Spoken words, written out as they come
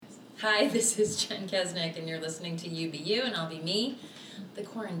Hi, this is Jen Kesnick, and you're listening to You Be You, and I'll be me, the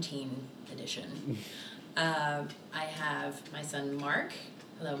quarantine edition. I have my son Mark.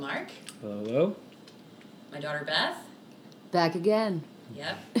 Hello, Mark. Hello. My daughter Beth. Back again.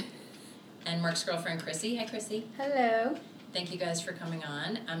 Yep. And Mark's girlfriend Chrissy. Hi, Chrissy. Hello. Thank you guys for coming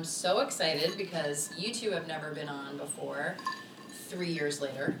on. I'm so excited because you two have never been on before. 3 years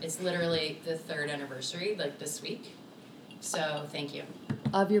later. It's literally the 3rd anniversary, like this week. So, thank you.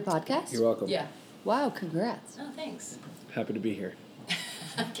 Of your podcast? You're welcome. Yeah. Wow, congrats. Oh, thanks. Happy to be here.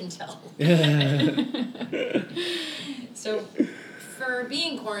 I can tell. So, for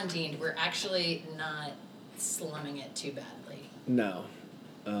being quarantined, we're actually not slumming it too badly. No.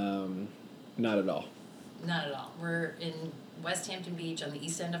 Not at all. Not at all. We're in West Hampton Beach on the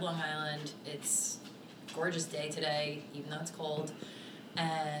east end of Long Island. It's a gorgeous day today, even though it's cold.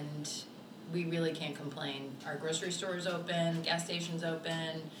 And we really can't complain. Our grocery store is open, gas station's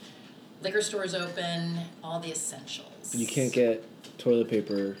open, liquor store's open, all the essentials. You can't get toilet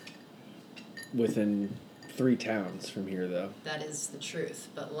paper within 3 towns from here, though. That is the truth.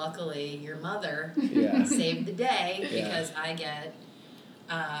 But luckily, your mother Yeah. saved the day Yeah. because I get,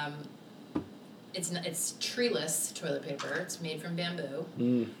 it's treeless toilet paper. It's made from bamboo,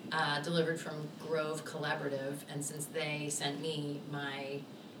 delivered from Grove Collaborative. And since they sent me my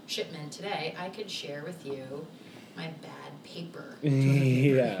shipment today, I could share with you my bad paper.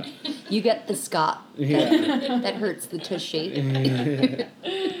 Yeah. You get the Scott. Yeah. That hurts the tushy.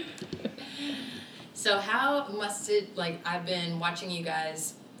 So how must it, like, I've been watching you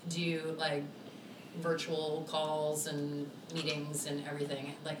guys do, like, virtual calls and meetings and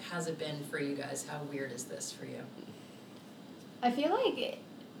everything. Like, how's it been for you guys? How weird is this for you? I feel like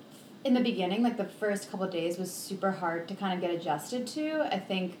in the beginning, like the first couple of days was super hard to kind of get adjusted to. I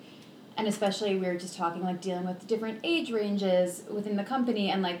think, and especially we were just talking, like dealing with different age ranges within the company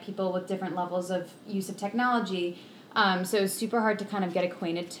and like people with different levels of use of technology. So it was super hard to kind of get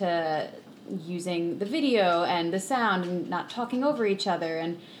acquainted to using the video and the sound and not talking over each other.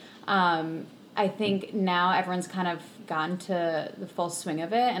 And I think now everyone's kind of gotten to the full swing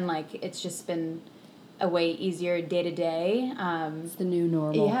of it, and like it's just been a way easier day to day. It's the new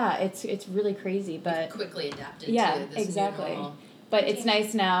normal. Yeah, it's really crazy, but We've quickly adapted yeah, to this exactly. new normal. But it's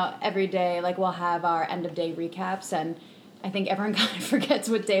nice now. Every day, like we'll have our end of day recaps, and I think everyone kind of forgets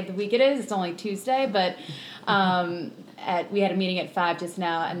what day of the week it is. It's only Tuesday, but we had a meeting at 5 just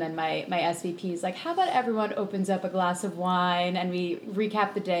now, and then my SVP is like, "How about everyone opens up a glass of wine and we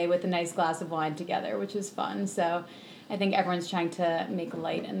recap the day with a nice glass of wine together," which is fun. So I think everyone's trying to make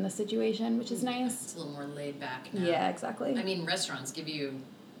light in the situation, which is nice. It's a little more laid back now. Yeah, exactly. I mean, restaurants give you,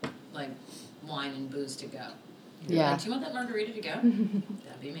 like, wine and booze to go. Yeah. Like, do you want that margarita to go?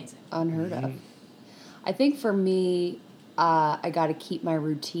 That'd be amazing. Unheard of. I think for me, I got to keep my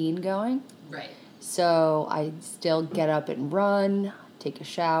routine going. Right. So I still get up and run, take a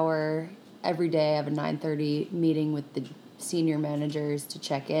shower. Every day I have a 9:30 meeting with the senior managers to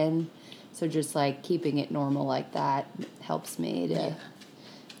check in. So just like keeping it normal like that helps me to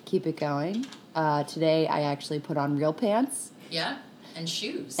keep it going. Today I actually put on real pants. Yeah? And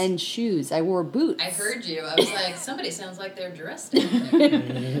shoes. And shoes. I wore boots. I heard you. I was like, somebody sounds like they're dressed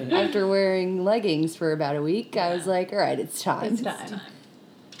in there. After wearing leggings for about a week, I was like, all right, it's time. It's time. It's time.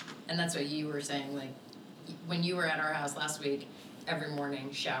 And that's what you were saying, like, when you were at our house last week, every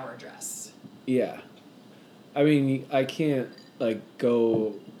morning, shower, dress. Yeah. I mean, I can't, like,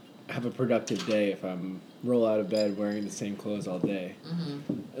 go have a productive day if I'm roll out of bed wearing the same clothes all day.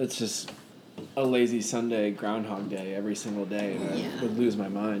 Mm-hmm. It's just a lazy Sunday, Groundhog Day every single day, and I would lose my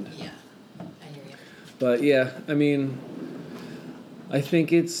mind. Yeah. I hear you. But, yeah, I mean, I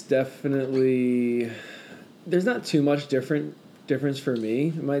think it's definitely... There's not too much difference for me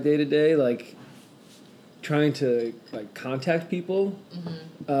in my day-to-day. Like, trying to, like, contact people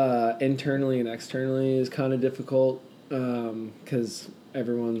internally and externally is kind of difficult because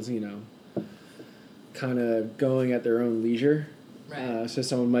everyone's, you know, kind of going at their own leisure. Right. So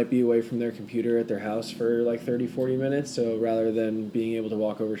someone might be away from their computer at their house for like 30, 40 minutes. So rather than being able to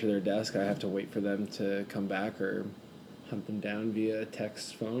walk over to their desk, I have to wait for them to come back or hunt them down via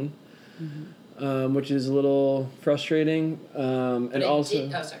text phone, which is a little frustrating. And also...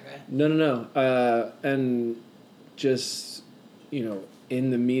 oh, sorry, go ahead. No. And just, you know, in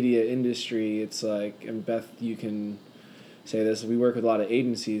the media industry, it's like, and Beth, you can say this, we work with a lot of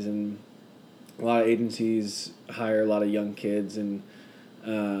agencies, and a lot of agencies hire a lot of young kids and,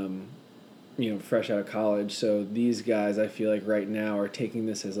 you know, fresh out of college. So these guys, I feel like right now are taking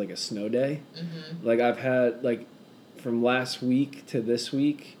this as like a snow day. Mm-hmm. Like I've had, like, from last week to this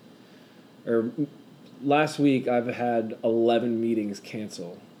week, or last week I've had 11 meetings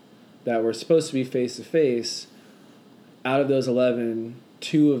cancel that were supposed to be face-to-face, out of those 11,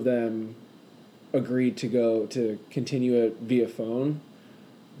 2 of them agreed to continue it via phone.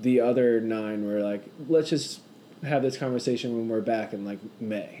 The other 9 were like, let's just have this conversation when we're back in, like,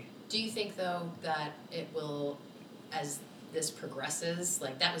 May. Do you think, though, that it will, as this progresses,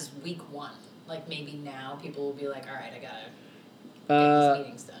 like, that was week 1. Like, maybe now people will be like, all right, I gotta get these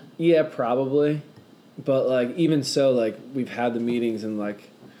meetings done. Yeah, probably. But, like, even so, like, we've had the meetings and, like,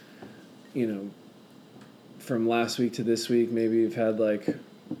 you know, from last week to this week, maybe we've had, like,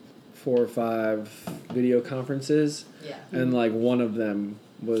 4 or 5 video conferences. Yeah. And, like, one of them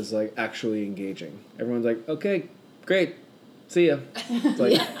was, like, actually engaging. Everyone's like, okay, great, see ya. It's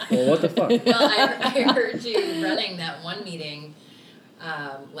like, well, what the fuck? Well, I heard you running that one meeting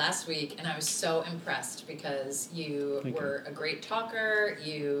last week, and I was so impressed because you Thank were a great talker,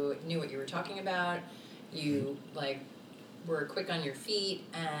 you knew what you were talking about, you, like, were quick on your feet,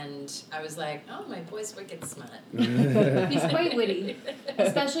 and I was like, oh, my boy's wicked smart. He's quite witty,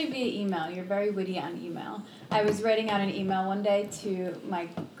 especially via email. You're very witty on email. I was writing out an email one day to my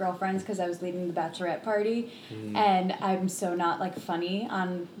girlfriends because I was leading the bachelorette party, and I'm so not, like, funny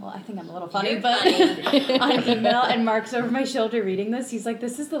on, well, I think I'm a little funny, You're but funny. on email, and Mark's over my shoulder reading this. He's like,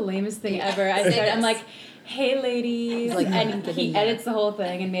 this is the lamest thing ever. I'm like, hey, ladies, Like, and he edits the whole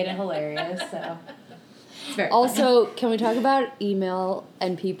thing and made it hilarious, so. It's very funny. Also, can we talk about email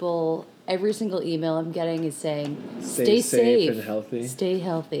and people? Every single email I'm getting is saying, Stay "Stay safe safe and healthy." Stay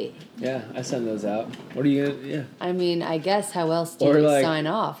healthy." Yeah, I send those out. What are you gonna? Yeah, I mean, I guess how else do Or, you like- sign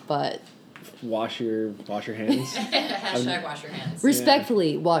off? But wash your hands. Hashtag wash your hands.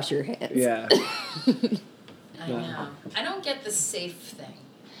 respectfully, wash your hands. Yeah. I know. I don't get the safe thing.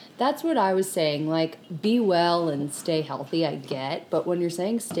 That's what I was saying. Like, be well and stay healthy. I get, but when you're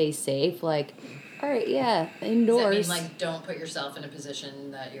saying stay safe, like, all right, yeah, Does that indoors. mean, like, don't put yourself in a position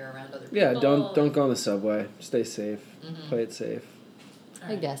that you're around other people? Yeah, don't go on the subway. Stay safe. Mhm. Play it safe.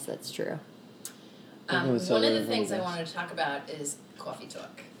 I guess that's true. Don't go on the One of subway the with things I all wanted to talk about is coffee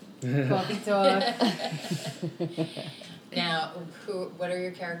talk. Coffee talk. Now, what are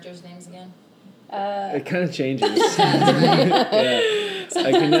your characters' names again? It kind of changes. That's right. Yeah.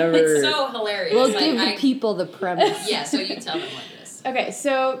 I can never. It's so hilarious. We'll Like, give the people the premise. Yeah, so you tell them what it is. Okay,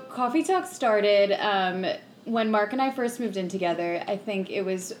 so Coffee Talk started when Mark and I first moved in together. I think it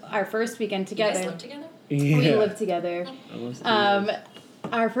was our first weekend You guys together. live together? Yeah. We lived together. Almost 2 years.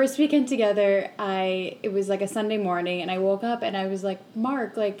 Our first weekend together, it was like a Sunday morning, and I woke up and I was like,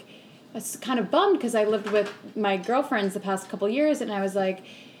 Mark, like, I was kind of bummed because I lived with my girlfriends the past couple years, and I was like,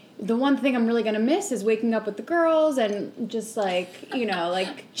 the one thing I'm really gonna miss is waking up with the girls and just like, you know,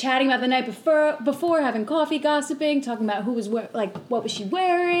 like chatting about the night before having coffee, gossiping, talking about who was like what was she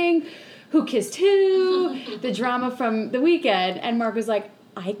wearing, who kissed who, the drama from the weekend. And Mark was like,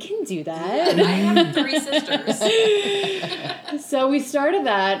 I can do that. I have 3 sisters. So we started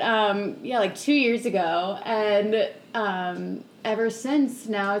that, like 2 years ago, and ever since,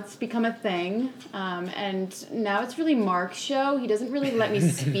 now it's become a thing, and now it's really Mark's show. He doesn't really let me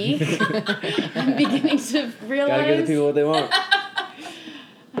speak. I'm beginning to realize. Gotta give the people what they want.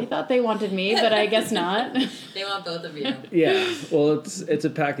 I thought they wanted me, but I guess not. They want both of you. Yeah. Well, it's a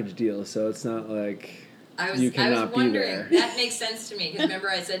package deal, so it's not like you I cannot was be wondering. there. That makes sense to me because remember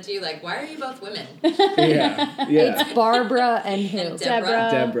I said to you like, why are you both women? Yeah. Yeah. It's Barbara and who? And Deborah.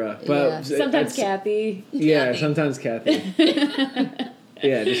 Deborah, but Yeah. Sometimes it's- Kathy. Yeah, Kathy. sometimes Kathy.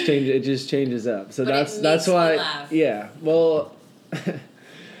 Yeah, it just changes up. So But that's it that's makes me why. laugh. Yeah. Well,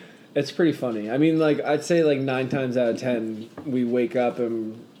 it's pretty funny. I mean, like I'd say like 9 times out of 10 we wake up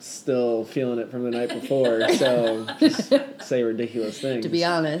and still feeling it from the night before. So just say ridiculous things. To be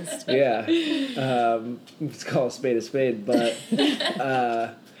honest. Yeah. Let's call a spade, but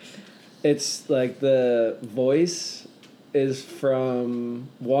it's like the voice is from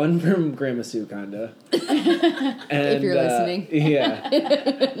Grandma Sue, kinda. And, If you're listening.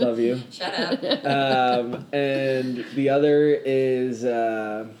 Yeah. Love you. Shut up. And the other is,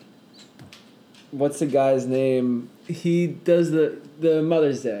 what's the guy's name? He does the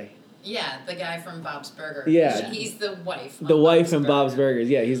Mother's Day. Yeah, the guy from Bob's Burger. Yeah. He's the wife. The on wife in Burger. Bob's Burgers.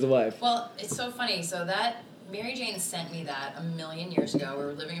 Yeah, he's the wife. Well, it's so funny. So that Mary Jane sent me that a million years ago. We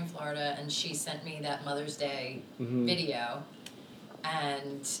were living in Florida, and she sent me that Mother's Day video,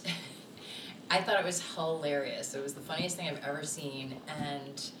 and I thought it was hilarious. It was the funniest thing I've ever seen,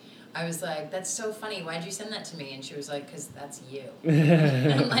 and I was like, "That's so funny. Why'd you send that to me?" And she was like, "'Cause that's you."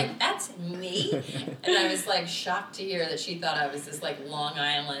 And I'm like, "That's me," and I was like shocked to hear that she thought I was this like Long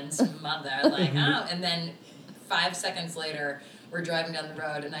Island mother, like oh, and then 5 seconds later, we're driving down the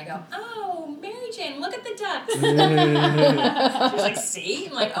road, and I go, "Oh, Mary Jane, look at the ducks." She was like, "See?"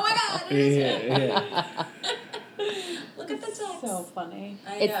 I'm like, "Oh my God, it is Yeah. Look at the ducks." So funny.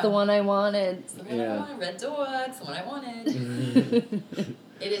 I It's know. the one I wanted. It's the one Yeah. I wanted. Red door. It's the one I wanted.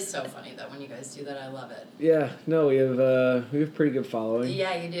 It is so funny though when you guys do that. I love it. Yeah, no, we have pretty good following.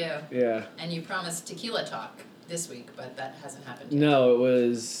 Yeah, you do. Yeah. And you promised tequila talk this week, but that hasn't happened yet. No, it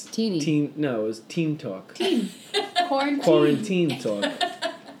was Teeny. No, it was teen talk. Quarantine. Quarantine talk.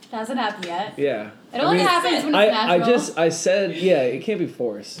 Hasn't happened yet. Yeah. It only happens when it's natural. I said, yeah, it can't be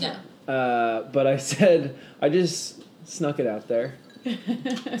forced. No. But I said, I just snuck it out there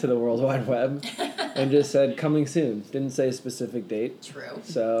to the World Wide Web and just said coming soon. Didn't say a specific date. True.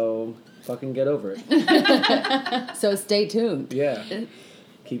 So fucking get over it. So stay tuned. Yeah.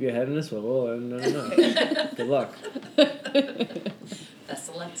 Keep your head in a swivel and good luck. Best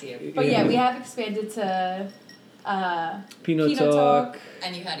of luck to you. But yeah, we have expanded to Pinot Pinot Talk. Talk.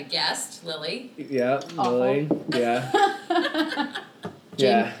 And you had a guest, Lily. Yeah, Awful. Lily. Yeah.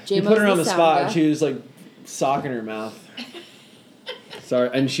 Yeah. You J-Mo's put her on the the sound spot guy. and she was like sock in her mouth. Sorry,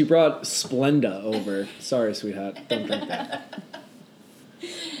 and she brought Splenda over. Sorry, sweetheart. Don't drink that.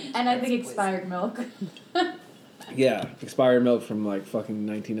 and I That's think expired milk. Yeah, expired milk from like fucking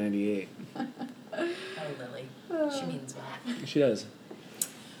 1998. Oh, Lily. She means well. She does.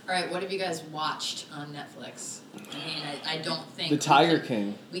 All right, what have you guys watched on Netflix? I mean, I don't think The Tiger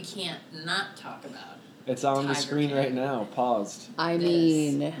King. we can't not talk about. It's on the Tiger screen King. right now. Paused. I This.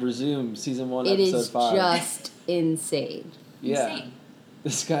 mean, Resume season 1, it episode is 5. just insane. Yeah. Insane.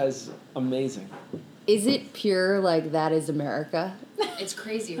 This guy's amazing. Is it pure like that is America? It's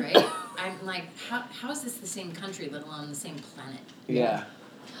crazy, right? I'm like, how is this the same country, let alone the same planet? Yeah.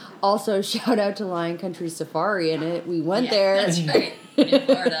 Also, shout out to Lion Country Safari in it. We went Yeah, there. That's right. In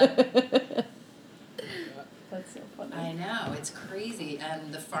Florida. That's so funny. I know, it's crazy.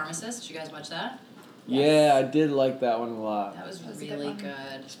 And The Pharmacist, did you guys watch that? Yeah, I did like that one a lot. That was That was a good really one.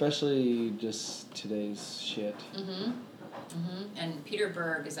 good. Especially just today's shit. And Peter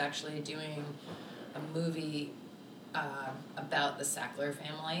Berg is actually doing a movie about the Sackler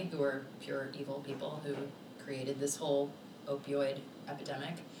family, who are pure evil people who created this whole opioid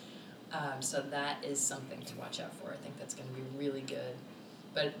epidemic. So that is something to watch out for. I think that's going to be really good.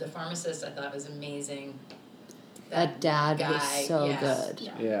 But The Pharmacist I thought was amazing. That dad guy, was so yes, good.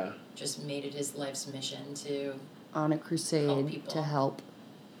 Yeah. Yeah. just made it his life's mission to On a Help crusade people. to help.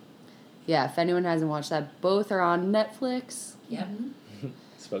 Yeah, if anyone hasn't watched that, both are on Netflix. yep.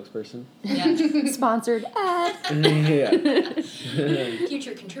 Spokesperson. Yeah. Sponsored ad. Yeah.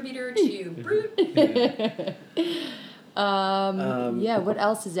 Future contributor to Brute. Yeah, what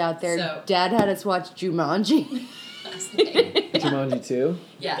else is out there? So- Dad had us watch Jumanji. Last night. Jumanji 2.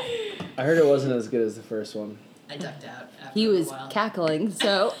 Yeah. I heard it wasn't as good as the first one. I ducked out after He a was while. cackling,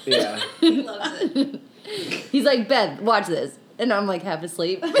 so Yeah. He loves it. he's like, Beth, watch this. And I'm like half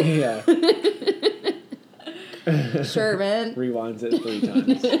asleep. Yeah. Sure, man. Rewinds it 3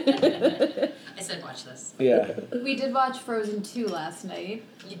 times. I said, watch this. Yeah. We did watch Frozen 2 last night.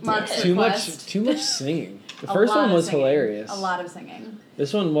 You Mark's did. request. Too much singing. The A first lot one of was singing. hilarious. A lot of singing.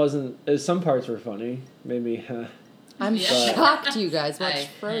 This one wasn't. Some parts were funny. Maybe. I'm Yeah. shocked you guys watched I-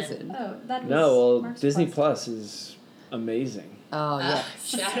 Frozen. Oh, that was No, well, Mark's Disney request. Plus is amazing. Oh, yeah.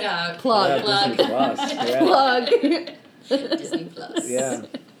 Shout out. Plug. Yeah, Disney Plus. Yeah. Plug. Disney Plus. Yeah.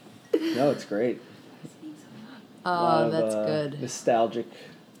 No, it's great. A Oh, lot of, that's good.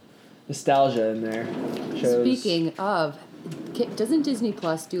 nostalgia in there. Shows, Speaking of, doesn't Disney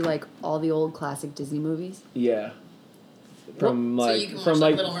Plus do like all the old classic Disney movies? Yeah. From So like you can watch from like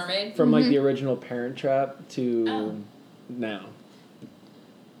like Little Mermaid? from like the original Parent Trap to Oh. now.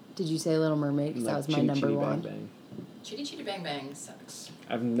 Did you say Little Mermaid? Because that Like was my Chitty number Chitty one. Bang Bang. Chitty Chitty Bang Bang sucks.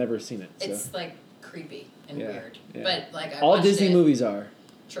 I've never seen it. So. It's like creepy and Yeah, weird. yeah. But like I All watched Disney it. movies are.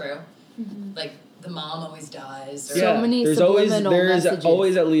 True. Like the mom always dies. Or So many there's always subliminal there's messages.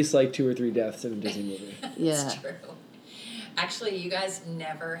 always at least like 2 or 3 deaths in a Disney movie. Yeah. It's true. Actually, you guys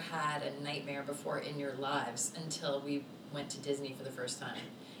never had a nightmare before in your lives until we went to Disney for the first time.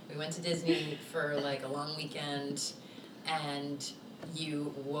 We went to Disney for like a long weekend, and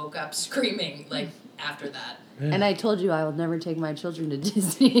you woke up screaming like after that. And I told you I will never take my children to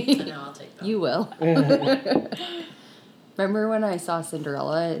Disney. And now I'll take them. You will. Remember when I saw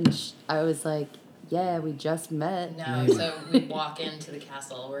Cinderella and I was like, yeah, we just met. No, so we walk into the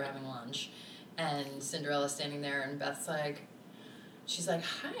castle, we're having lunch, and Cinderella's standing there, and Beth's like, she's like,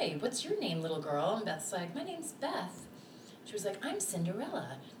 hi, what's your name, little girl? And Beth's like, my name's Beth. She was like, I'm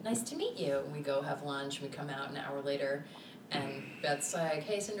Cinderella. Nice to meet you. And we go have lunch, and we come out an hour later, And Beth's like,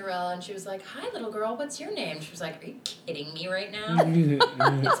 hey, Cinderella. And she was like, hi, little girl, what's your name? She was like, are you kidding me right now?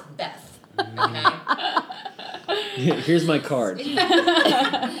 It's Beth. Okay? Here's my card.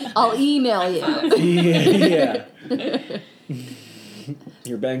 I'll email you. Yeah.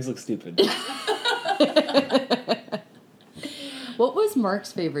 Your bangs look stupid. What was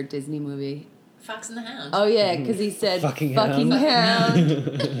Mark's favorite Disney movie? Fox and the Hound. Oh yeah, because he said Fucking fucking hound.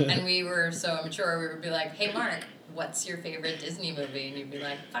 hound. And we were so immature, we would be like, hey, Mark, what's your favorite Disney movie? And you'd be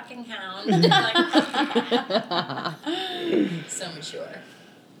like, fucking Hound. Like, so mature.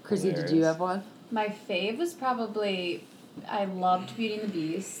 Chrissy, did you Hilarious. have one? My fave was probably, I loved Beauty and the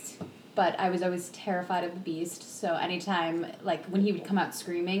Beast, but I was always terrified of the Beast. So anytime, like when he would come out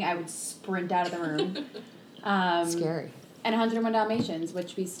screaming, I would sprint out of the room. Scary. And 101 Dalmatians,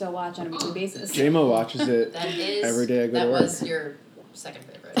 which we still watch on a weekly basis. J-Mo watches it That is, every day I go that to work. was your second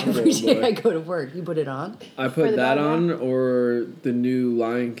favorite. Every day boy. I go to work, you put it on. I For put the that dog, on yeah. or the new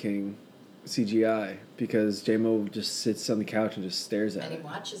Lion King CGI because J-Mo just sits on the couch and just stares at And he it.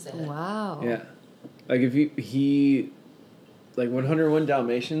 watches it. Wow. Yeah. Like if he like 101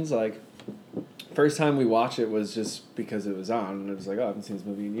 Dalmatians, like first time we watched it was just because it was on and it was like, oh, I haven't seen this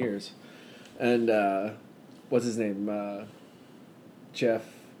movie in years. And what's his name? Jeff,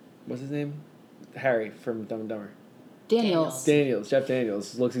 what's his name? Harry from Dumb and Dumber. Daniels. Jeff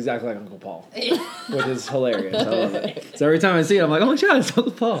Daniels looks exactly like Uncle Paul, which is hilarious. I love it. So every time I see it, I'm like, oh my god, it's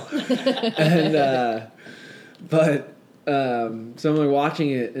Uncle Paul. And so I'm like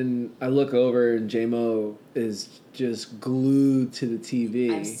watching it, and I look over, and J-Mo is just glued to the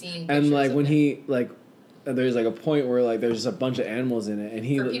TV. I've seen and pictures like of when him. he like, there's like a point where like there's just a bunch of animals in it, and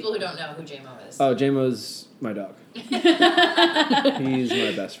he. For people who don't know who J-Mo is. Oh, J-Mo's my dog. He's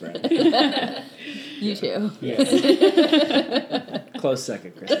my best friend. You too. Yeah. Close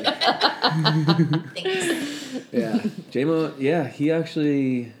second, Chrissy. Thanks. Yeah, J-Mo. Yeah, he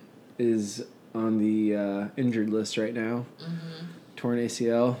actually is on the injured list right now. Mm-hmm. Torn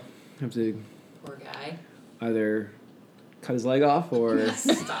ACL. Have to Poor guy. either cut his leg off or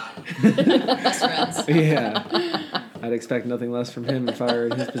Stop. Best friends. yeah. I'd expect nothing less from him if I were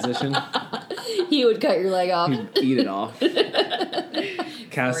in his position. He would cut your leg off. He'd eat it off.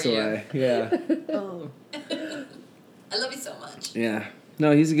 Cast For you. away. Yeah. I love you so much. Yeah.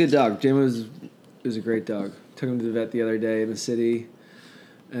 No, he's a good dog. J-Mo is a great dog. Took him to the vet the other day in the city,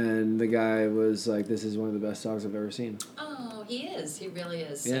 and the guy was like, "This is one of the best dogs I've ever seen." Oh, he is. He really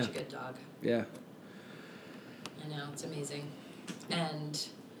is Yeah. such a good dog. Yeah. I know, it's amazing. And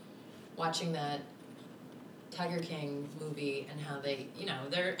watching that Tiger King movie and how they,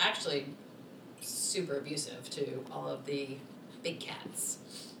 they're actually super abusive to all of the big cats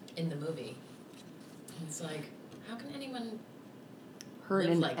in the movie. And it's like, how can anyone Hurt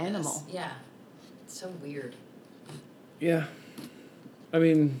live an like animal. this? Yeah. It's so weird. Yeah. I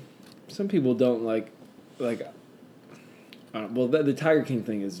mean, some people don't like, well, the Tiger King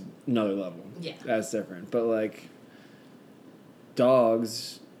thing is another level. Yeah. That's different. But, like,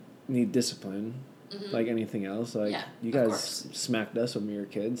 dogs need discipline, Mhm. like anything else. Like, Yeah, you of guys course. smacked us when we were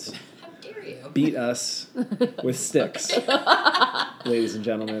kids. How dare you? Beat us with sticks, ladies and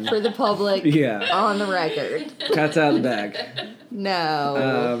gentlemen. For the public. Yeah. On the record. Cat's out of the bag.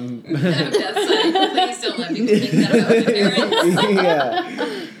 No. That's like, please don't let people think that about my parents.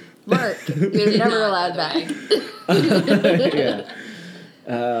 Yeah. Mark, you're never Not, allowed by back. the way.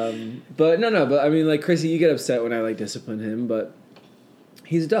 Yeah. But I mean, like, Chrissy, you get upset when I, like, discipline him, but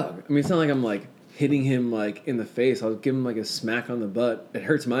he's a dog. I mean, it's not like I'm, like, hitting him, like, in the face. I'll give him, like, a smack on the butt. It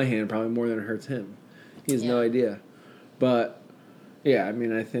hurts my hand probably more than it hurts him. He has no Yeah. idea. But, yeah, I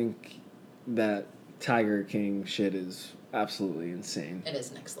mean, I think that Tiger King shit is absolutely insane. It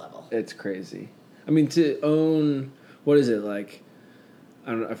is next level. It's crazy. I mean, to own, what is it, like,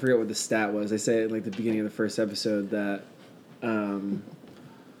 I forget what the stat was. They say at, like, the beginning of the first episode that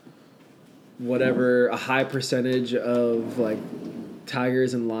whatever, a high percentage of, like,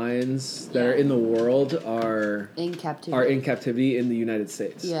 tigers and lions that are in the world are In captivity. in captivity in the United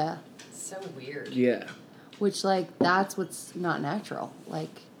States. Yeah. So weird. Yeah. Which, like, that's what's not natural.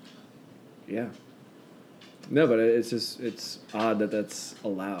 Like, Yeah. No, but it's odd that that's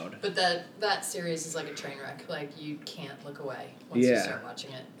allowed. But that series is like a train wreck. Like, you can't look away once you Yeah. start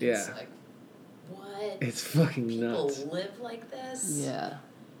watching it. It's Yeah. like, what? It's fucking People nuts. live like this? yeah.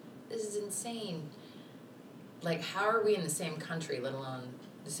 This is insane. Like, how are we in the same country, let alone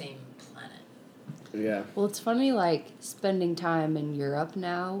the same planet? Yeah. Well, it's funny, like, spending time in Europe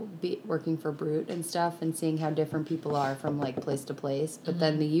now, working for Brute and stuff, and seeing how different people are from, like, place to place. But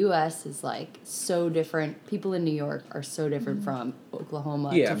then the U.S. is, like, so different. People in New York are so different from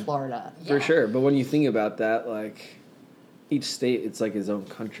Oklahoma Yeah. to Florida. For Yeah. sure. But when you think about that, like, each state, it's like its own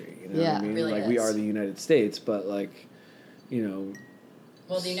country. You know what Yeah. I mean? Really like we is. are the United States, but like, you know,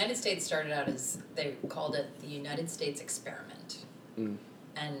 Well, the United States started out as, they called it the United States Experiment. Mm.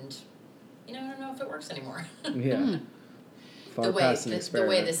 And, I don't know if it works anymore. yeah, far the way past an the experiment.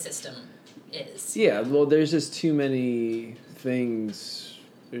 way the system is. Yeah, well, there's just too many things.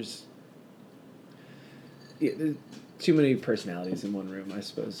 There's too many personalities in one room, I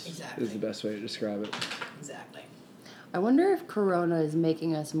suppose. Exactly. Is the best way to describe it. Exactly. I wonder if Corona is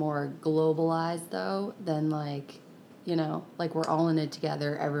making us more globalized, though, than like, like we're all in it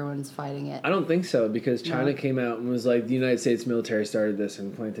together, everyone's fighting it. I don't think so, because China No. came out and was like, the United States military started this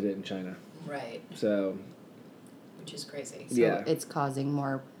and planted it in China. Right. So, Which is crazy. So yeah. it's causing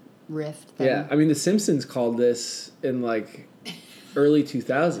more rift than... Yeah, I mean, The Simpsons called this in like early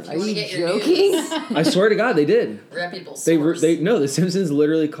 2000s. Are wanna you get your joking? news. I swear to God, they did. Reputable source. No, The Simpsons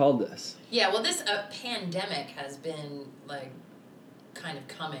literally called this. Yeah, well, this pandemic has been, like, kind of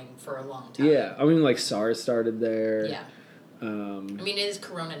coming for a long time. Yeah, I mean, like SARS started there. Yeah. I mean, it is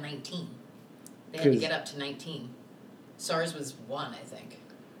Corona 19. They had to 'Cause- get up to 19. SARS was 1, I think.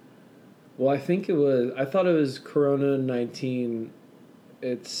 Well, I thought it was Corona 19.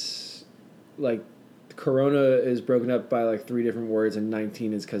 It's like Corona is broken up by like 3 different words, and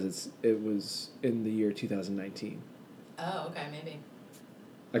 19 is because it was in the year 2019. Oh, okay, maybe.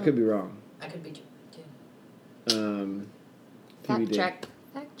 I could be wrong. I could be too. Fact TBD. check.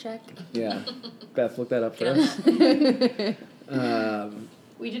 Fact check. Yeah, Beth, look that up for Yeah. us.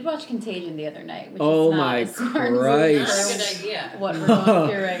 We did watch Contagion the other night, which Oh is not my as smart as Christ. Not a good idea. what we're going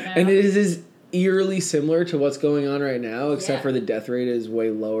through right now. And it is eerily similar to what's going on right now, except Yeah. for the death rate is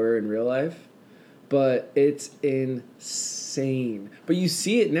way lower in real life. But it's insane. But you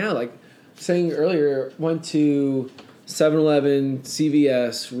see it now, like saying earlier, went to 7-Eleven,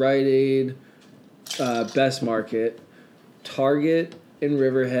 CVS, Rite Aid, Best Market, Target in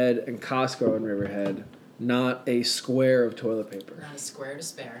Riverhead, and Costco in Riverhead. Not a square of toilet paper. Not a square to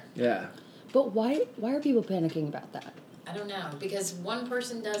spare. Yeah. But why are people panicking about that? I don't know, because one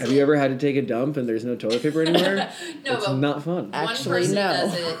person does it. Have you ever had to take a dump and there's no toilet paper anywhere? No, It's but not fun. one Actually, person no.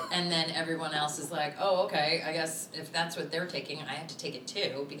 does it, and then everyone else is like, oh, okay, I guess if that's what they're taking, I have to take it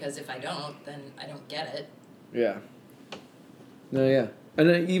too, because if I don't, then I don't get it. Yeah. No, yeah, and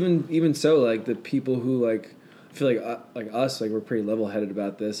then even so, like the people who like, I feel like us, like we're pretty level headed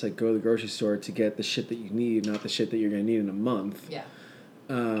about this. Like go to the grocery store to get the shit that you need, not the shit that you're gonna need in a month. Yeah.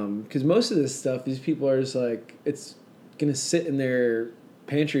 Because most of this stuff, these people are just like, it's gonna sit in their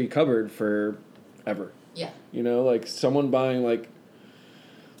pantry cupboard forever. Yeah. You know, like someone buying like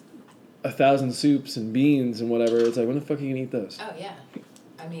 1,000 soups and beans and whatever. It's like, when the fuck are you gonna eat those? Oh, yeah.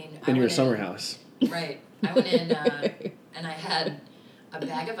 I mean, In your summer house. Right. I went in and I had a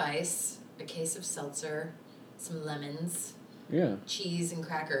bag of ice, a case of seltzer, some lemons, Yeah. cheese, and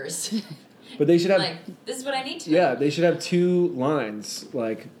crackers. But they should have. Like, this is what I need today. Yeah, they should have 2 lines,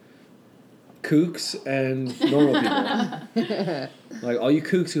 like kooks and normal people. Like all you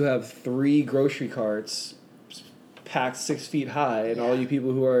kooks who have 3 grocery carts packed 6 feet high, and all Yeah. you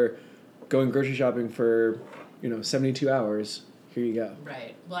people who are going grocery shopping for 72 hours. Here you go.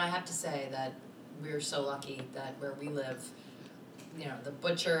 Right. Well, I have to say that we're so lucky that where we live, the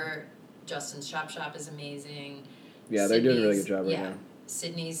butcher, Justin's Shop is amazing. Yeah, they're doing a really Sydney's- good job right yeah. now.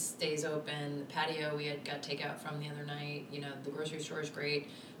 Sydney's stays open. The patio we got takeout from the other night. The grocery store is great.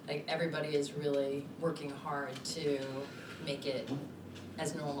 Like everybody is really working hard to make it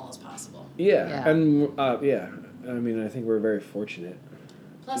as normal as possible. Yeah, Yeah. and yeah, I mean, I think we're very fortunate.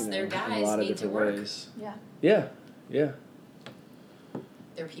 Plus, their in a guys lot of need to different work. ways. Yeah. Yeah, yeah.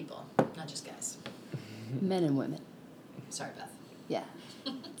 They're people, not just guys. Men and women. Sorry, Beth. Yeah.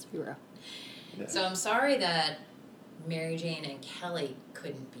 Let's be real. Yeah. So I'm sorry that Mary Jane and Kelly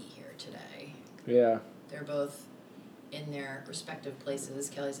couldn't be here today. Yeah. They're both in their respective places.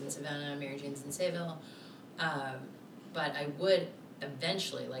 Kelly's in Savannah, Mary Jane's in Sayville. But I would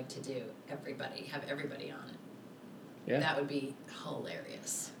eventually like to do have everybody on. Yeah. That would be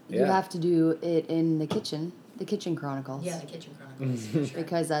hilarious. You Yeah. have to do it in the Kitchen Chronicles. Yeah, the Kitchen Chronicles, for sure.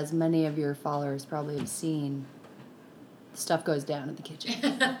 Because as many of your followers probably have seen, stuff goes down in the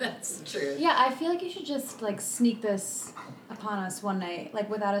kitchen. That's true. Yeah, I feel like you should just like sneak this upon us one night, like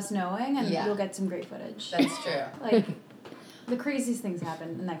without us knowing, and Yeah. you'll get some great footage. That's true. Like the craziest things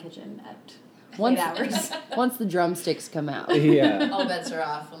happen in that kitchen at Once- late hours. Once the drumsticks come out. Yeah. All bets are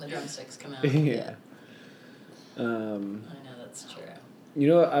off when the drumsticks come out. Yeah. I know, that's true.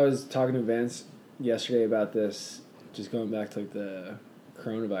 I was talking to Vance yesterday about this, just going back to like the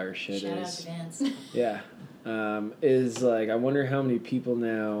coronavirus shit. Shout out to Vance. Yeah. Is like, I wonder how many people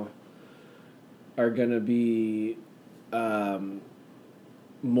now are gonna be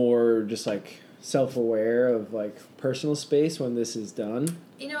more just like self-aware of like personal space when this is done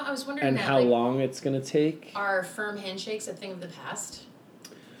You know, I was wondering and that, how like, long it's going to take. are firm handshakes a thing of the past?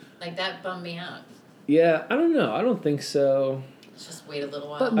 Like, that bummed me out. Yeah, I don't know. I don't think so. Let's just wait a little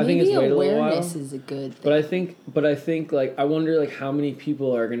while. But I think maybe it's wait a little awareness while. is a good thing. But I think like I wonder like how many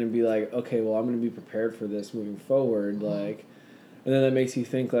people are going to be like, okay, well I'm going to be prepared for this moving forward, like, and then that makes you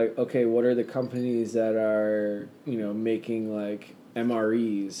think like, okay, what are the companies that are, you know, making like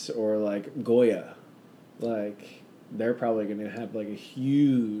MREs or like Goya, like they're probably going to have like a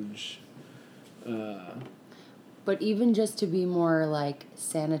huge. But even just to be more like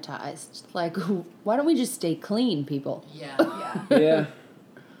sanitized, like why don't we just stay clean, people? Yeah. Yeah. Yeah.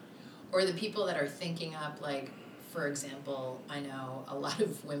 Or the people that are thinking up, like, for example, I know a lot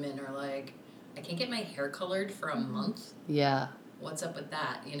of women are like, I can't get my hair colored for a month. Yeah. What's up with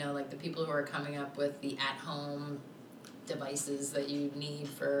that? You know, like the people who are coming up with the at-home devices that you need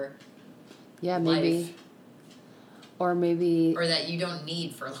for Yeah, life. maybe. Or maybe Or that you don't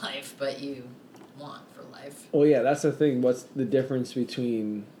need for life, but you want for life. Well, yeah, that's the thing. What's the difference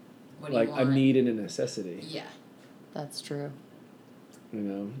between What do like you a want? need and a necessity? Yeah. that's true. You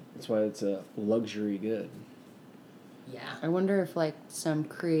know, that's why it's a luxury good. Yeah. I wonder if like some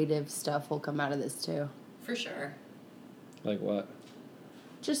creative stuff will come out of this too. For sure. Like what?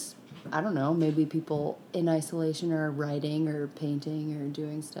 Just I don't know, maybe people in isolation are writing or painting or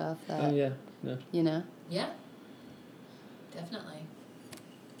doing stuff that Oh yeah, no. you know. Yeah. Definitely.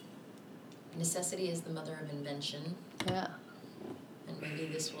 Necessity is the mother of invention. Yeah. And maybe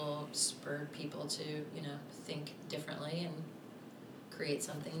this will spur people to, you know, think differently and create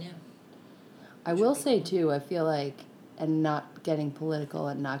something new. I will say too, I feel like, and not getting political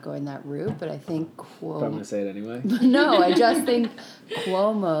and not going that route, but I think But I'm gonna say it anyway. No, I just think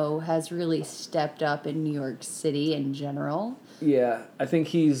Cuomo has really stepped up in New York City in general. Yeah, I think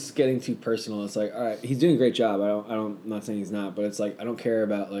he's getting too personal. It's like, all right, he's doing a great job. I'm not saying he's not, but it's like I don't care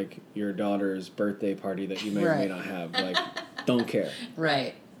about like your daughter's birthday party that you may or may Right. not have. Like, don't care.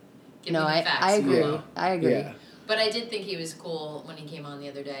 Right. Give No, me the I facts, agree. Cuomo. I agree. Yeah. But I did think he was cool when he came on the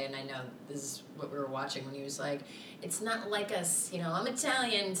other day, and I know this is what we were watching when he was like, "It's not like us, you know. I'm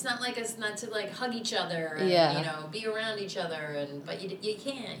Italian. It's not like us not to like hug each other and Yeah. you know be around each other, and but you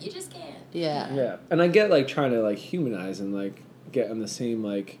can't. You just can't." Yeah. Yeah, and I get like trying to like humanize and like get on the same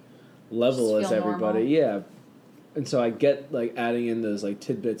like level Just as feel everybody. normal. Yeah, and so I get like adding in those like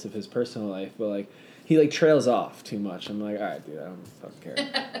tidbits of his personal life, but like he like trails off too much. I'm like, all right, dude, I don't fucking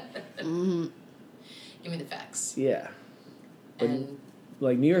care. Hmm. Give me the facts. Yeah. But And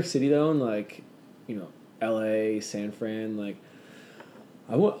like New York City though, and like, you know, L.A., San Fran, like,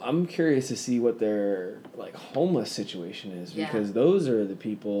 I'm curious to see what their like homeless situation is Yeah. because those are the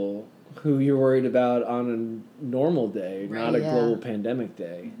people who you're worried about on a normal day, not a Right. Yeah. global pandemic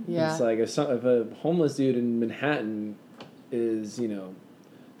day. Yeah. It's like if a homeless dude in Manhattan is, you know,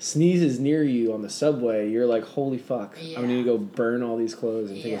 sneezes near you on the subway, you're like, holy fuck, I'm gonna need to go burn all these clothes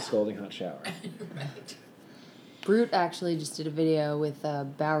and take Yeah. a scalding hot shower. right. Brute actually just did a video with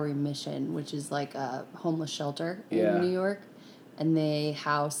Bowery Mission, which is like a homeless shelter in Yeah. New York. And they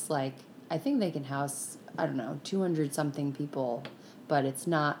house like, I think they can house, I don't know, 200 something people, but it's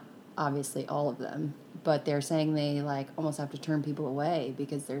not obviously all of them. But they're saying they like almost have to turn people away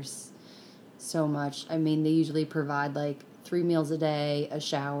because there's so much. I mean, they usually provide like 3 meals a day, a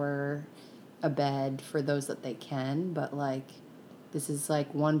shower, a bed for those that they can, but like this is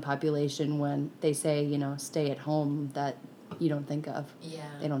like one population when they say, you know, stay at home that you don't think of. Yeah.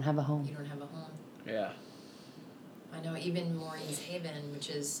 They don't have a home. You don't have a home. Yeah. I know even Maureen's Haven, which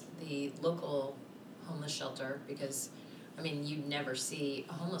is the local homeless shelter, because, I mean, you never see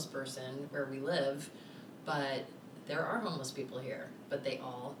a homeless person where we live, but there are homeless people here, but they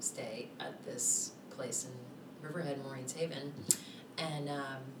all stay at this place in Riverhead, Maureen's Haven, and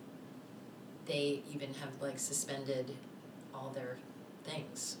they even have, like, suspended all their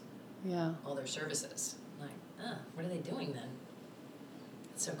things, Yeah. all their services. Like, what are they doing then?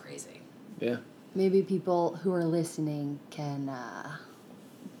 It's so crazy. Yeah. Maybe people who are listening can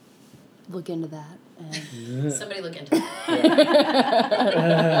look into that. And Somebody look into that.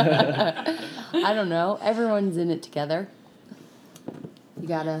 I don't know. Everyone's in it together. You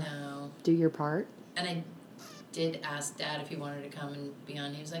gotta No. do your part. And I did ask Dad if he wanted to come and be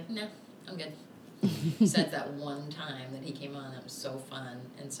on. He was like, "No, I'm good." He said that one time that he came on, that was so fun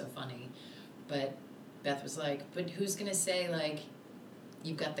and so funny. But Beth was like, "But who's gonna say like,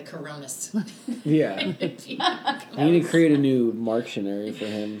 you've got the coronas?" Yeah. If you You need to create a new Marktionary for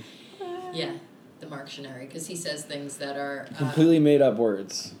him. Yeah, the Marktionary, because he says things that are Completely made up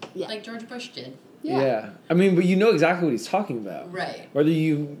words. Yeah. like George Bush did. Yeah. I mean, but you know exactly what he's talking about. Right. Whether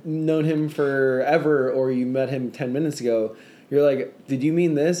you've known him forever or you met him 10 minutes ago, you're like, did you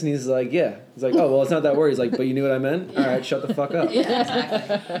mean this? And he's like, yeah. He's like, oh, well, it's not that word. He's like, but you knew what I meant? All right, shut the fuck up. Yeah,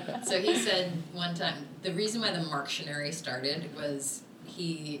 exactly. So he said one time, the reason why the Marctionary started was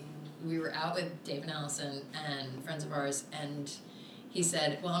we were out with Dave and Allison and friends of ours, and he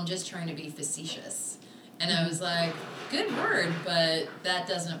said, well, I'm just trying to be facetious. And I was like, good word, but that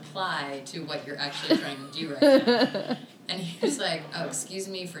doesn't apply to what you're actually trying to do right now. And he was like, oh, excuse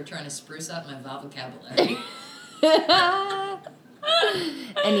me for trying to spruce up my vocabulary.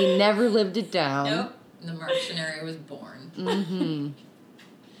 And he never lived it down. Nope. And the Marctionary was born. Mm-hmm.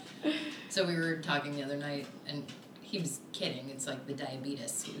 So we were talking the other night, and he was kidding. It's like the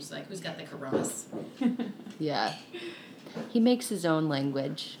diabetes. He was like, who's got the coronas? Yeah. He makes his own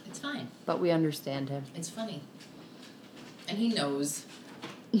language, It's fine. but we understand him. It's funny. And he knows.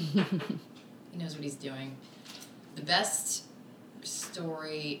 He knows what he's doing. The best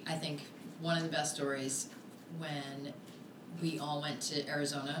story, I think, one of the best stories, when we all went to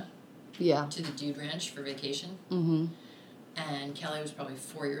Arizona Yeah. to the Dude Ranch for vacation. Mm-hmm. And Kelly was probably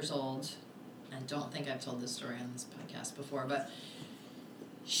 4 years old. I don't think I've told this story on this podcast before, but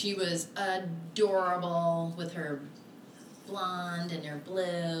she was adorable with her blonde and her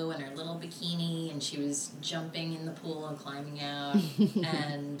blue and her little bikini, and she was jumping in the pool and climbing out.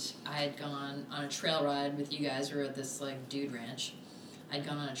 And I had gone on a trail ride with you guys. We were at this like Dude Ranch. I'd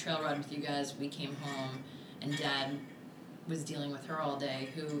gone on a trail ride with you guys. We came home, and Dad was dealing with her all day,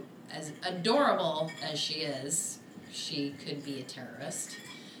 who, as adorable as she is, she could be a terrorist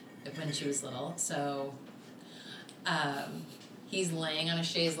when she was little. So he's laying on a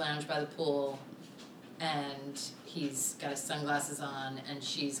chaise lounge by the pool, and he's got his sunglasses on, and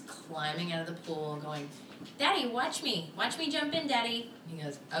she's climbing out of the pool going, Daddy, watch me jump in, Daddy. And he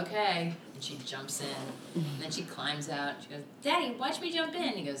goes, okay. And she jumps in, and then she climbs out. She goes, Daddy, watch me jump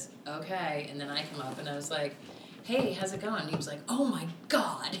in. He goes, okay. And then I come up, and I was like, hey, how's it going? And he was like, oh my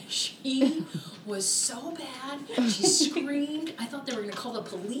God, she was so bad. She screamed. I thought they were going to call the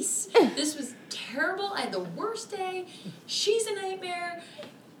police. This was terrible. I had the worst day. She's a nightmare.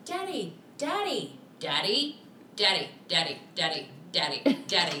 Daddy, Daddy, Daddy, Daddy, Daddy, Daddy, Daddy,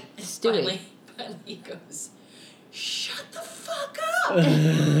 Daddy. And Stewie. finally he goes, shut the fuck up.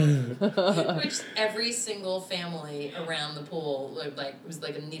 Which every single family around the pool looked like, it was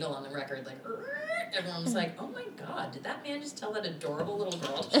like a needle on the record, like, everyone was like, oh my God, did that man just tell that adorable little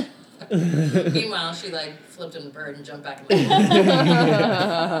girl? Meanwhile, she like flipped him the bird and jumped back in the pool.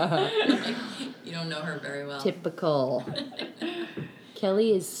 Like, you don't know her very well. Typical.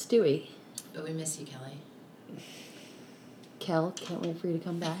 Kelly is Stewie. But we miss you, Kelly. Kel, can't wait for you to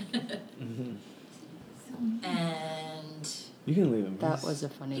come back. And You can leave him. That was a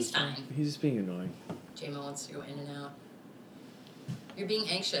funny he's story. fine. He's just being annoying. J-Mo wants to go in and out. You're being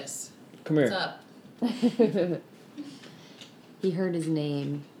anxious. Come here. What's up? He heard his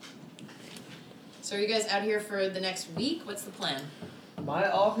name. So are you guys out here for the next week? What's the plan? My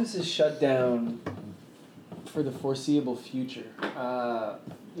office is shut down for the foreseeable future.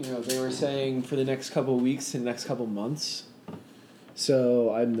 They were saying for the next couple of weeks and next couple of months.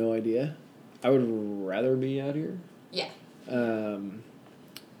 So I have no idea. I would rather be out here. Yeah.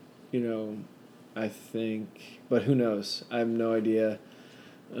 I think, but who knows? I have no idea.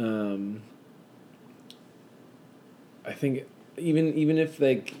 I think even if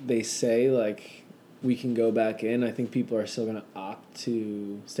they say like we can go back in, I think people are still gonna opt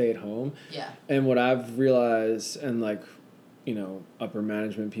to stay at home. Yeah. And what I've realized, and upper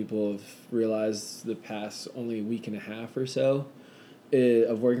management people have realized the past only week and a half or so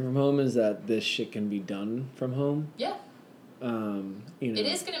of working from home, is that this shit can be done from home. Yeah. It It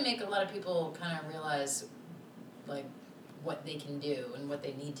is going to make a lot of people kind of realize, like, what they can do and what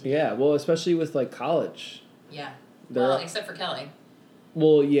they need to do. Yeah, well, especially with, college. Yeah. There Well, are- except for Kelly.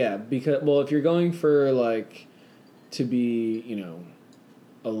 Well, yeah, because, if you're going for, to be,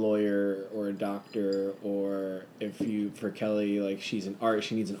 a lawyer or a doctor, or for Kelly, she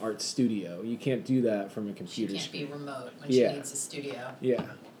needs an art studio. You can't do that from a She computer can't screen. be remote when Yeah. she needs a studio. Yeah.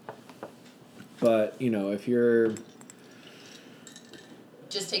 But, if you're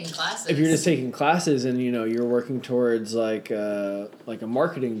Just taking classes. if you're just taking classes and you're working towards like a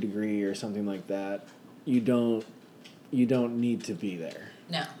marketing degree or something like that, you don't need to be there.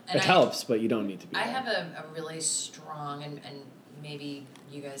 No. And It helps, but you don't need to be I there. have a really strong, and maybe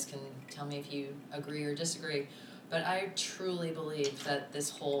you guys can tell me if you agree or disagree, but I truly believe that this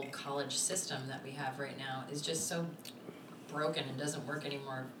whole college system that we have right now is just so broken and doesn't work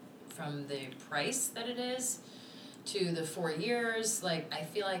anymore, from the price that it is to the 4 years. Like, I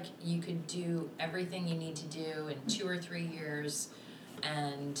feel like you could do everything you need to do in 2 or 3 years,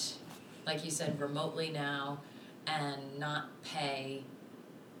 and like you said, remotely now, and not pay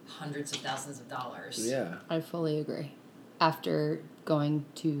hundreds of thousands of dollars. Yeah. I fully agree. After going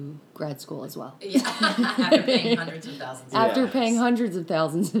to grad school as well. Yeah, after paying hundreds of thousands. After Yes. paying hundreds of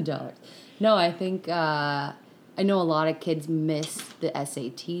thousands of dollars. No, I think I know a lot of kids miss the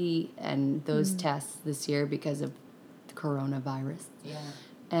SAT and those tests this year because of the coronavirus. Yeah,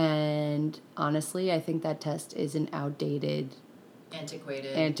 And honestly, I think that test is an outdated.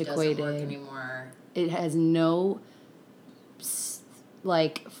 antiquated. Doesn't work anymore. It has no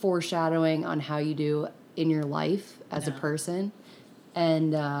like foreshadowing on how you do in your life as a No. person,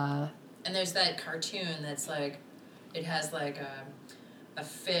 and And there's that cartoon that's like, it has like a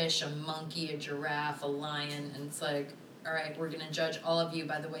fish, a monkey, a giraffe, a lion, and it's like, all right, we're gonna judge all of you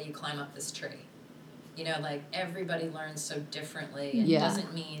by the way you climb up this tree. You know, like, everybody learns so differently, and it Yeah.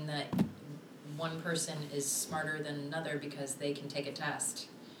 doesn't mean that one person is smarter than another because they can take a test.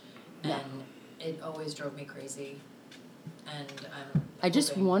 No. And it always drove me crazy. And I'm I just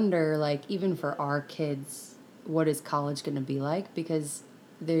hoping- wonder, like, even for our kids, what is college going to be like? Because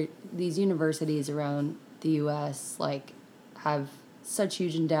these universities around the U.S. like have such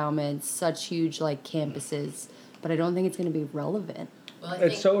huge endowments, such huge like campuses, but I don't think it's going to be relevant. Well, I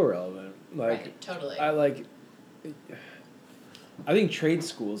think, It's so irrelevant. Like, right, totally. I think trade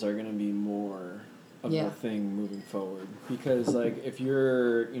schools are going to be more of Yeah. a thing moving forward, because like if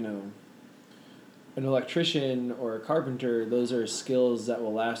you're, you know, an electrician or a carpenter, those are skills that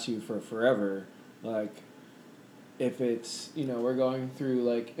will last you for forever. Like, if it's, you know, we're going through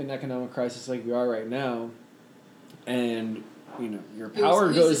like an economic crisis like we are right now, and you know your power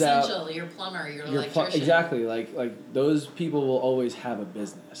who's goes out. essential? Your plumber, your Your electrician. exactly, like those people will always have a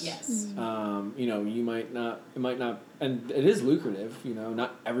business. Yes. You know, you might not, it might not, and it is lucrative, you know,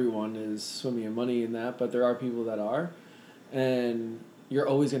 not everyone is swimming in money in that, but there are people that are, and you're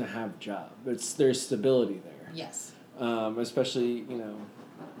always going to have a job. There's stability there. Yes. Especially, you know,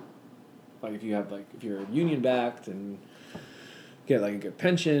 like if you're union backed and get like a good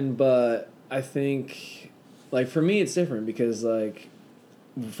pension, but I think, like, for me it's different because, like,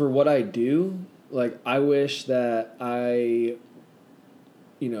 for what I do, like, I wish that I,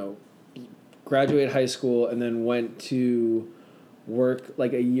 you know, graduated high school and then went to work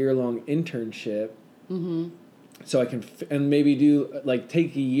like a year-long internship. Mm-hmm. So I can, and maybe do, like,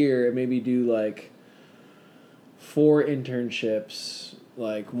 take a year and maybe do, like, 4 internships,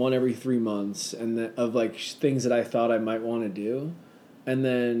 like, one every 3 months, and then, of, like, things that I thought I might want to do. And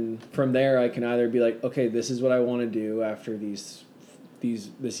then from there, I can either be like, okay, this is what I want to do after this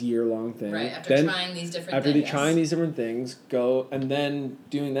year-long thing. Right, after trying these different things. Trying these different things, go, and then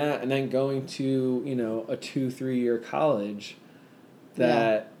doing that, and then going to, you know, a 2-3 year college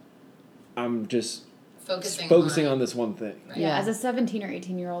that I'm just focusing on this one thing. Right. Yeah, Yeah. as a 17 or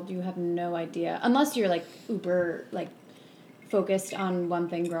 18-year-old, you have no idea, unless you're like uber like focused on one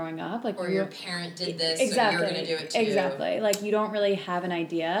thing growing up, like Or your parent did this, exactly, so you're going to do it too. Exactly. Like, you don't really have an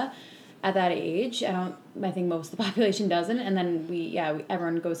idea at that age. I think most of the population doesn't. And then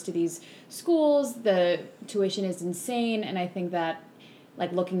everyone goes to these schools. The tuition is insane, and I think that,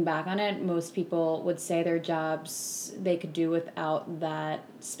 like, looking back on it, most people would say their jobs they could do without that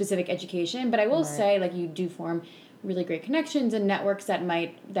specific education. But I will Right. say, like, you do form really great connections and networks that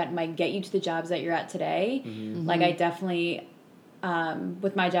might get you to the jobs that you're at today. Mm-hmm. Like, I definitely,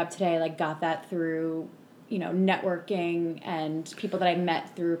 with my job today, like, got that through, you know, networking and people that I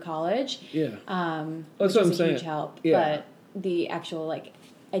met through college. Yeah. Which That's what I'm was a saying. huge help. Yeah. But the actual, like,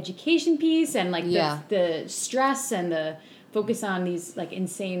 education piece and, like, Yeah. the stress and the focus on these, like,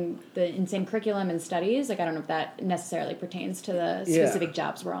 insane curriculum and studies, like, I don't know if that necessarily pertains to the Yeah. specific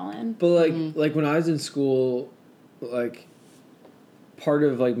jobs we're all in. But like when I was in school, like, part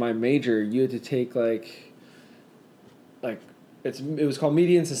of like my major, you had to take like it was called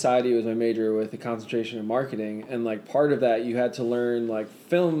Media and Society. It was my major with a concentration in marketing, and like part of that you had to learn like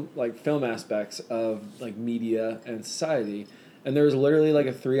film aspects of like media and society. And there was literally like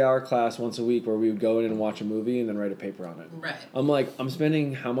a 3-hour class once a week where we would go in and watch a movie and then write a paper on it. Right. I'm like, I'm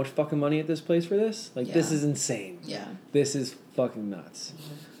spending how much fucking money at this place for this? Like, this Yeah. is insane. Yeah. This is fucking nuts.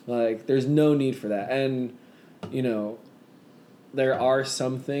 Like, there's no need for that. And, you know, there are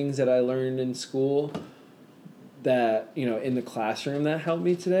some things that I learned in school that, you know, in the classroom that helped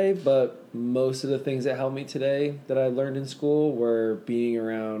me today, but most of the things that helped me today that I learned in school were being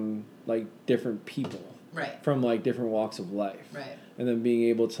around, like, different people Right. from, like, different walks of life. Right. And then being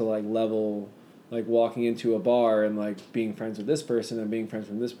able to, like, level like walking into a bar and like being friends with this person and being friends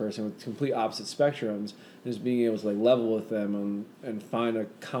with this person with complete opposite spectrums, and just being able to like level with them and find a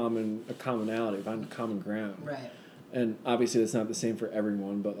commonality, find a common ground. Right. And obviously that's not the same for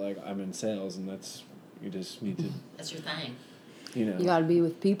everyone, but like I'm in sales, and you just need to, That's your thing. you know. You got to be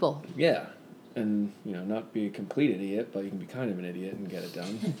with people. Yeah. And, not be a complete idiot, but you can be kind of an idiot and get it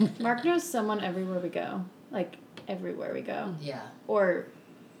done. Mark knows someone everywhere we go. Like, everywhere we go. Yeah. Or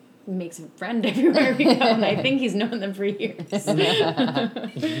makes a friend everywhere we go. And I think he's known them for years. Do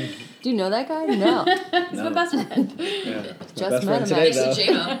you know that guy? No. He's my No. best friend. Yeah. Just My best met friend him, today, Next to though.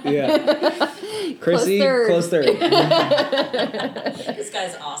 J-Mo. Yeah. Chrissy, third. close third. This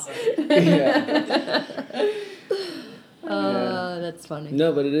guy's awesome. Yeah. That's funny.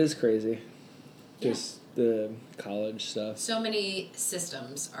 No, but it is crazy. Just the college stuff. So many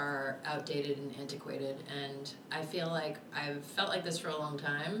systems are outdated and antiquated, and I feel like I've felt like this for a long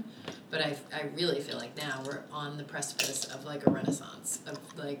time, but I really feel like now we're on the precipice of like a renaissance of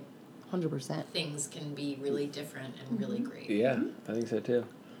like 100%. things can be really different and really great. Yeah, I think so too.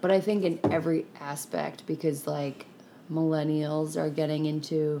 But I think in every aspect, because like millennials are getting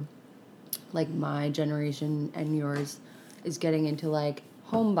into, like my generation and yours is getting into like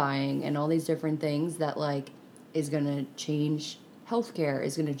home buying and all these different things that like is going to change healthcare,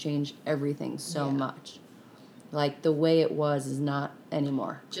 is going to change everything so Yeah. much. Like the way it was is not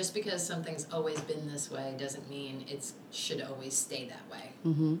anymore. Just because something's always been this way doesn't mean it should always stay that way.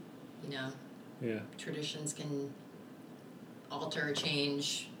 Mm-hmm. You know, Yeah. traditions can alter or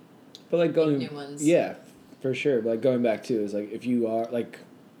change. But like going, New ones. yeah, for sure. But like going back too is like if you are like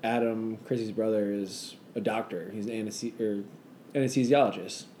Adam, Chrissy's brother, is a doctor. He's an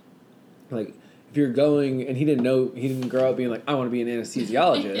anesthesiologist. Like if you're going, and he didn't grow up being like, I want to be an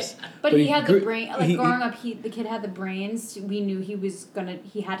anesthesiologist. Yeah. But he had the grew- brain. Like growing up, the kid had the brains. We knew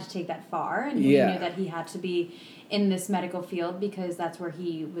he had to take that far, and we Yeah. knew that he had to be in this medical field because that's where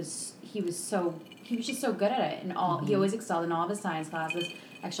he was just so good at it, and all he always excelled in all of his science classes.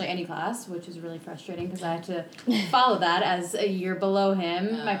 Actually, any class, which was really frustrating because I had to follow that as a year below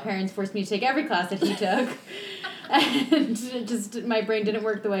him. My parents forced me to take every class that he took, and it just my brain didn't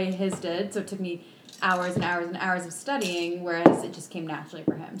work the way his did. So it took me hours and hours and hours of studying, whereas it just came naturally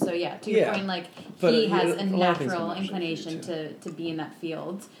for him. So yeah, to your Yeah. point, like But, he has a a lot of things natural come naturally for you, inclination too. to be in that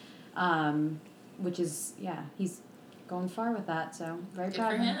field, which is he's going far with that. So very Good proud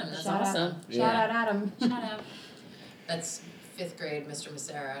for of him. him. That's Shout awesome. out, Yeah. shout out, Adam. Shout out. That's 5th grade. Mr.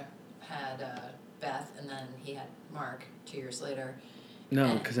 Massera had Beth, and then he had Mark 2 years later.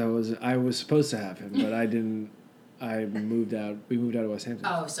 No, because I was supposed to have him, but I didn't. I moved out. We moved out of West Hampton.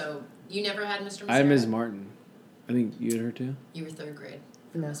 Oh, so you never had Mr. Massera? I had Ms. Martin. I think you had her too. You were 3rd grade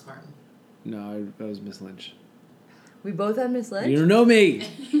for No. Miss Martin. No, that was Miss Lynch. We both had Miss You don't know me.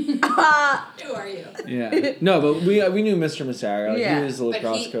 Who are you? Yeah. No, but we knew Mr. Massara. Like, Yeah. He was the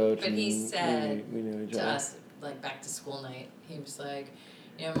lacrosse coach. But he and said we knew each to other. us, like back to school night, he was like,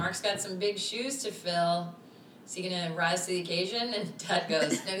 Mark's got some big shoes to fill. Is he gonna rise to the occasion? And Dad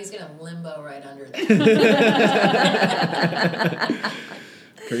goes, no, he's gonna limbo right under there.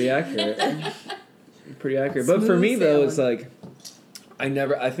 Pretty accurate. Pretty accurate. But for Smooth me though, sailing. it's like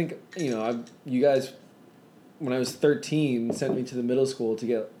I think you guys when I was 13 sent me to the middle school to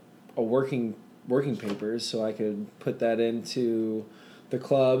get a working papers so I could put that into the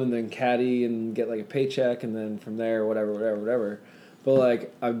club and then caddy and get like a paycheck and then from there whatever. But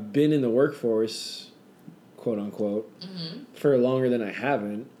like I've been in the workforce, quote unquote, for longer than I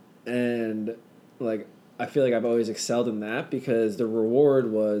haven't, and like I feel like I've always excelled in that because the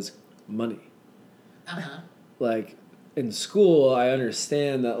reward was money. Like in school, I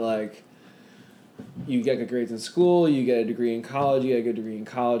understand that like you get good grades in school, you get a degree in college, you get a good degree in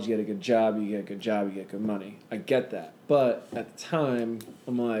college, you get a good job, you get a good job, you get good money. I get that. But at the time,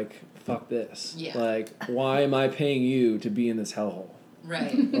 I'm like, fuck this. Yeah. Like, why am I paying you to be in this hellhole?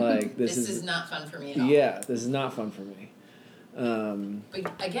 Right. Like, This is not fun for me at all. Yeah, this is not fun for me.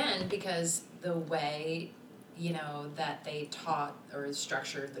 But again, because the way, that they taught or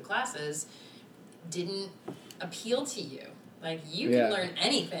structured the classes didn't appeal to you. Like, you Yeah. can learn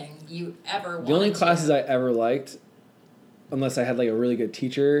anything you ever wanted The only to. classes I ever liked, unless I had like a really good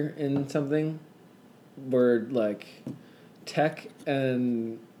teacher in something, were like tech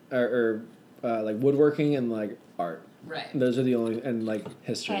and or like woodworking and like art. Right. Those are the only, and like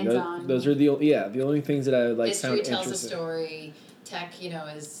history. Hands-on. Those are the only things that I like History found tells a interesting. story. Tech,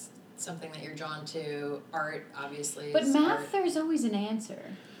 is something that you're drawn to. Art, obviously. But is math, art. there's always an answer.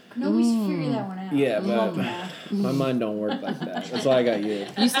 Can always figure that one out. Yeah, I love but math. my mind don't work like that. That's why I got you.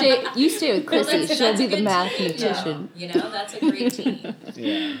 You stay with Well, Chrissy. that's She'll a be the good mathematician. team, though. That's a great team.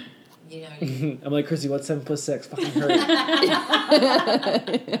 Yeah. You know, I'm like, Chrissy, what's 7 + 6? Fucking hurry.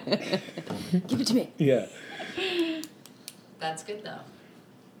 Give it to me. Yeah. that's good though.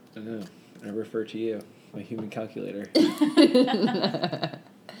 I know. I refer to you, my human calculator.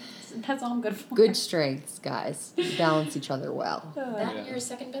 That's all I'm good for. Good strengths, guys. Balance each other well. That Yeah. and you're a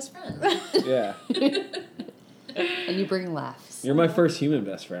second best friend. Yeah. And you bring laughs. You're my first human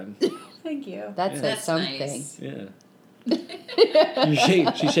best friend. Thank you. That Yeah. says That's something. nice. Yeah.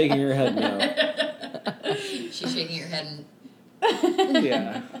 She's shaking her head no. She's shaking her head and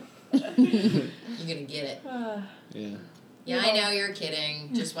Yeah. you're gonna get it. Yeah. Yeah, I know you're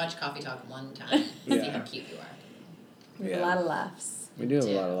kidding. Just watch Coffee Talk one time. See Yeah. how cute you are. We have a lot of laughs. We do have a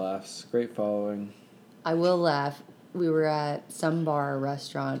Yeah. lot of laughs. Great following. I will laugh. We were at some bar or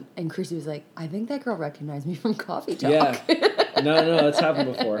restaurant, and Chrissy was like, I think that girl recognized me from Coffee Talk. Yeah. No, it's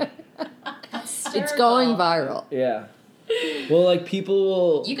happened before. It's going viral. Yeah. Well, like people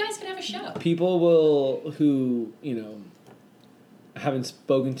will. You guys could have a show. People will who I haven't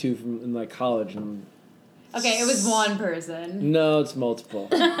spoken to from in like college and. Okay, it was one person. No, it's multiple.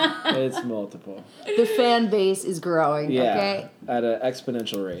 It's multiple. The fan base is growing, Yeah, okay? at an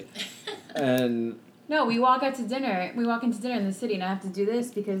exponential rate, and No, we walk out to dinner. We walk into dinner in the city, and I have to do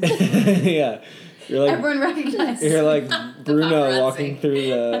this because yeah, you're like everyone recognizes. you're like Bruno paparazzi. walking through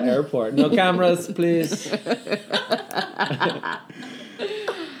the airport. No cameras, please.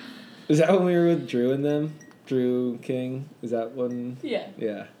 Is that when we were with Drew and them? Drew King? Is that one? Yeah.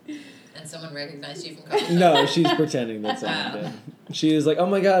 Yeah. And someone recognized you from Coffee Talk. No, she's pretending that someone did. She is like, "Oh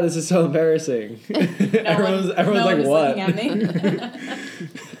my god, this is so embarrassing." everyone's no like, one is "What?" looking at me.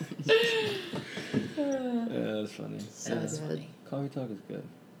 Yeah, that's funny. That was funny. Coffee Talk is good.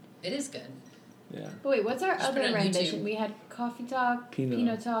 It is good. Yeah. But wait, what's our Just put it other on rendition? YouTube. We had Coffee Talk,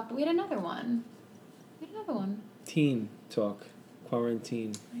 Pinot. Talk, but we had another one. Teen Talk.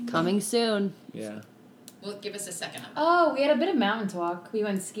 Quarantine. Coming soon. Yeah. Well, give us a second. Oh, we had a bit of mountain talk. We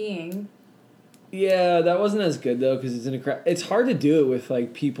went skiing. Yeah, that wasn't as good though because it's in a crowd. It's hard to do it with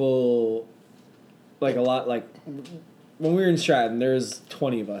like people, like a lot. Like when we were in Stratton, there's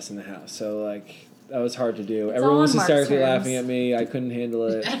 20 of us in the house, so like that was hard to do. It's Everyone all was on Mark's hysterically terms. laughing at me. I couldn't handle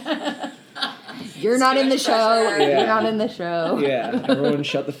it. You're not in the much show. pressure. Yeah. You're not in the show. Yeah, everyone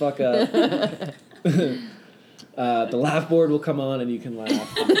shut the fuck up. The laugh board will come on and you can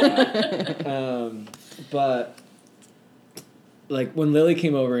laugh. But like when Lily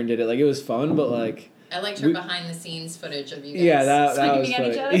came over and did it, like it was fun, but like I liked her We- behind the scenes footage of you guys. yeah, that was Screaming at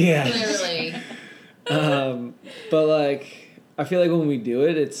each funny. other? Yeah. Clearly. But like I feel like when we do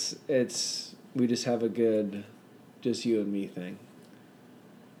it, it's we just have a good, just you and me thing.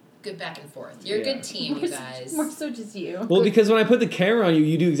 Good back and forth. You're a Yeah. good team, you guys. More so just you. Well, because when I put the camera on you,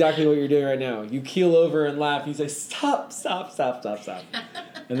 you do exactly what you're doing right now. You keel over and laugh. You say, "Stop, stop, stop, stop, stop,"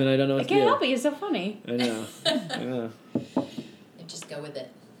 and then I don't know what I to can't do. help it. You're so funny. I know. I know. And just go with it.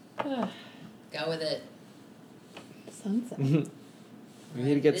 Go with it. Sunset. We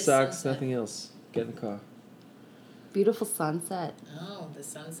need to get It is socks. sunset. Nothing else. Get in the car. Beautiful sunset. Oh, the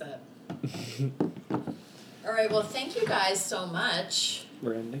sunset. All right, well, thank you guys so much.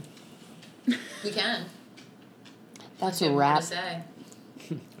 We're ending. We can. That's You a have more to wrap. say.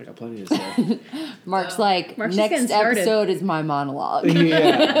 I got plenty to say. Mark's Oh. like, Mark's just getting next started." episode is my monologue.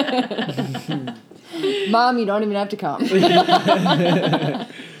 Yeah. Mom, you don't even have to come. Hi,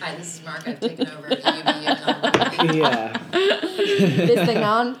 this is Mark. I've taken over the UB and Yeah. This thing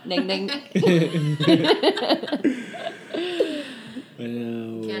on? Ding ding. I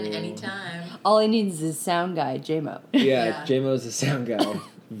know. Can anytime. All he needs is a sound guy, JMO. Yeah, Yeah. J-Mo's a sound guy.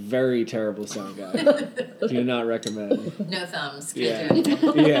 Very terrible sound guy. Do not recommend. No thumbs. Yeah. Can't do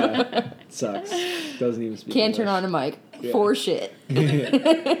anything. Yeah. Sucks. Doesn't even speak Can't turn English. on a mic. Yeah. For shit.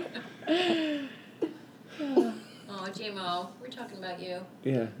 Oh, JMO, we're talking about you.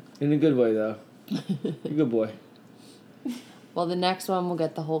 Yeah. In a good way, though. You're a good boy. Well, the next one we'll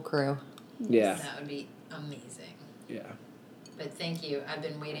get the whole crew. Yeah. That would be amazing. Yeah. But thank you. I've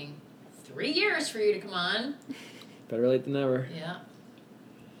been waiting 3 years for you to come on. Better late than never. Yeah.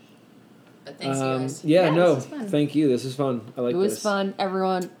 But thanks, you guys. Yeah, Yeah, no. this was fun. Thank you. This was fun. I like It was this. fun.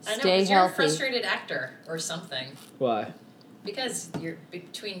 Everyone, I know, stay 'cause you're a healthy. frustrated actor or something. Why? Because you're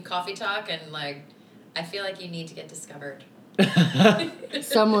between Coffee Talk and, like, I feel like you need to get discovered.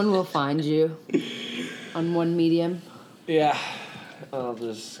 Someone will find you on one medium. Yeah. I'll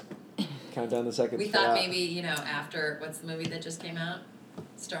just count down the seconds. We for thought that. maybe, after, what's the movie that just came out?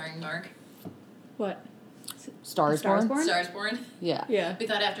 Starring Mark? What? Stars Stars Born? Born? Stars Born? Yeah. Yeah. We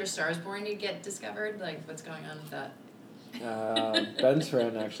thought after Stars Born you'd get discovered. Like, what's going on with that? Ben's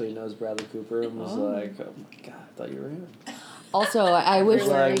friend actually knows Bradley Cooper and was Oh. like, "Oh my god, I thought you were him." Also, I wish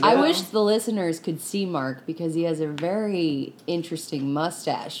Everywhere you I go. wish the listeners could see Mark because he has a very interesting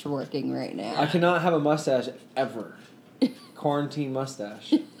mustache working right now. I cannot have a mustache ever. Quarantine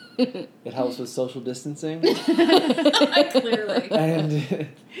mustache. It helps with social distancing, Clearly. and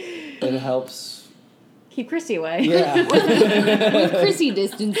it helps. Keep Chrissy away. Yeah. With Chrissy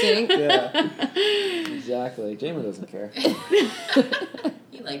distancing. Yeah. Exactly. Jamer doesn't care.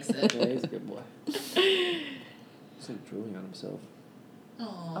 He likes it. Yeah, he's a good boy. He's like drooling on himself. Aww.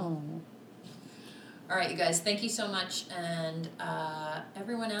 Oh. All right, you guys, thank you so much, and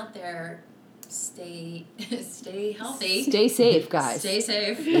everyone out there, stay healthy. Stay safe, guys. Stay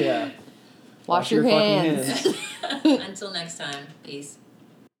safe. Yeah. Wash your fucking hands. Until next time, peace.